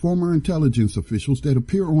Former intelligence officials that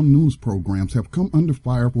appear on news programs have come under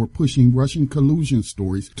fire for pushing Russian collusion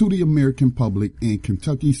stories to the American public, and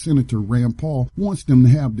Kentucky Senator Rand Paul wants them to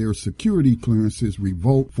have their security clearances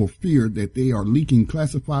revoked for fear that they are leaking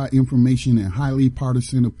classified information and highly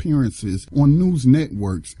partisan appearances on news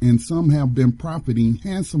networks, and some have been profiting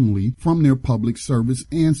handsomely from their public service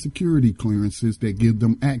and security clearances that give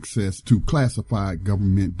them access to classified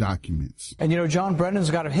government documents. And John Brennan's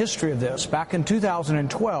got a history of this. Back in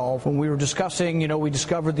 2012, when we were discussing, we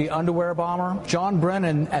discovered the underwear bomber, John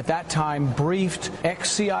Brennan at that time briefed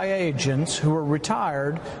ex-CIA agents who were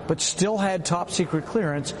retired but still had top secret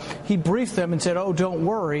clearance. He briefed them and said, oh, don't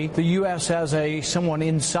worry, the U.S. has someone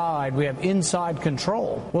inside. We have inside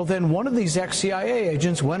control. Well, then one of these ex-CIA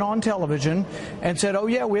agents went on television and said, oh,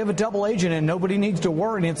 yeah, we have a double agent and nobody needs to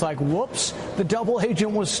worry. And it's like, whoops, the double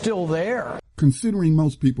agent was still there. Considering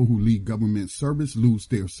most people who leave government service lose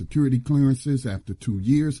their security clearances after 2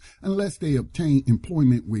 years unless they obtain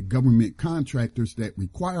employment with government contractors that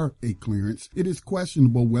require a clearance, it is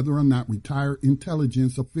questionable whether or not retired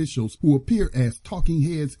intelligence officials who appear as talking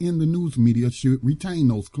heads in the news media should retain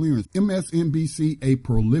those clearances. MSNBC, a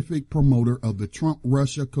prolific promoter of the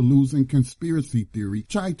Trump-Russia collusion conspiracy theory,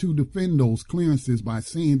 tried to defend those clearances by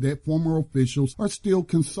saying that former officials are still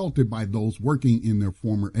consulted by those working in their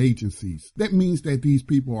former agencies. That means that these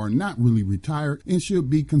people are not really retired and should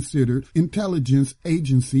be considered intelligence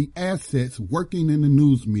agency assets working in the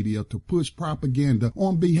news media to push propaganda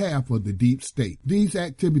on behalf of the deep state. These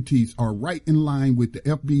activities are right in line with the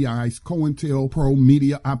FBI's COINTELPRO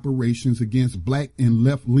media operations against black and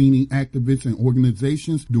left-leaning activists and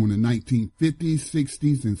organizations during the 1950s,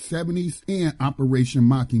 60s, and 70s, and Operation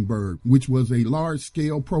Mockingbird, which was a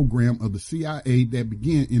large-scale program of the CIA that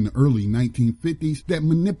began in the early 1950s that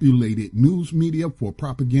manipulated news media for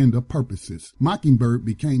propaganda purposes. Mockingbird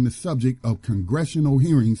became the subject of congressional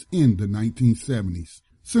hearings in the 1970s.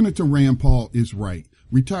 Senator Rand Paul is right.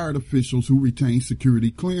 Retired officials who retain security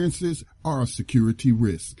clearances are a security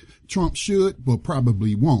risk. Trump should, but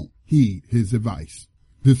probably won't, heed his advice.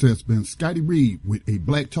 This has been Scotty Reed with a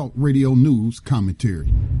Black Talk Radio News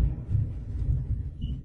commentary.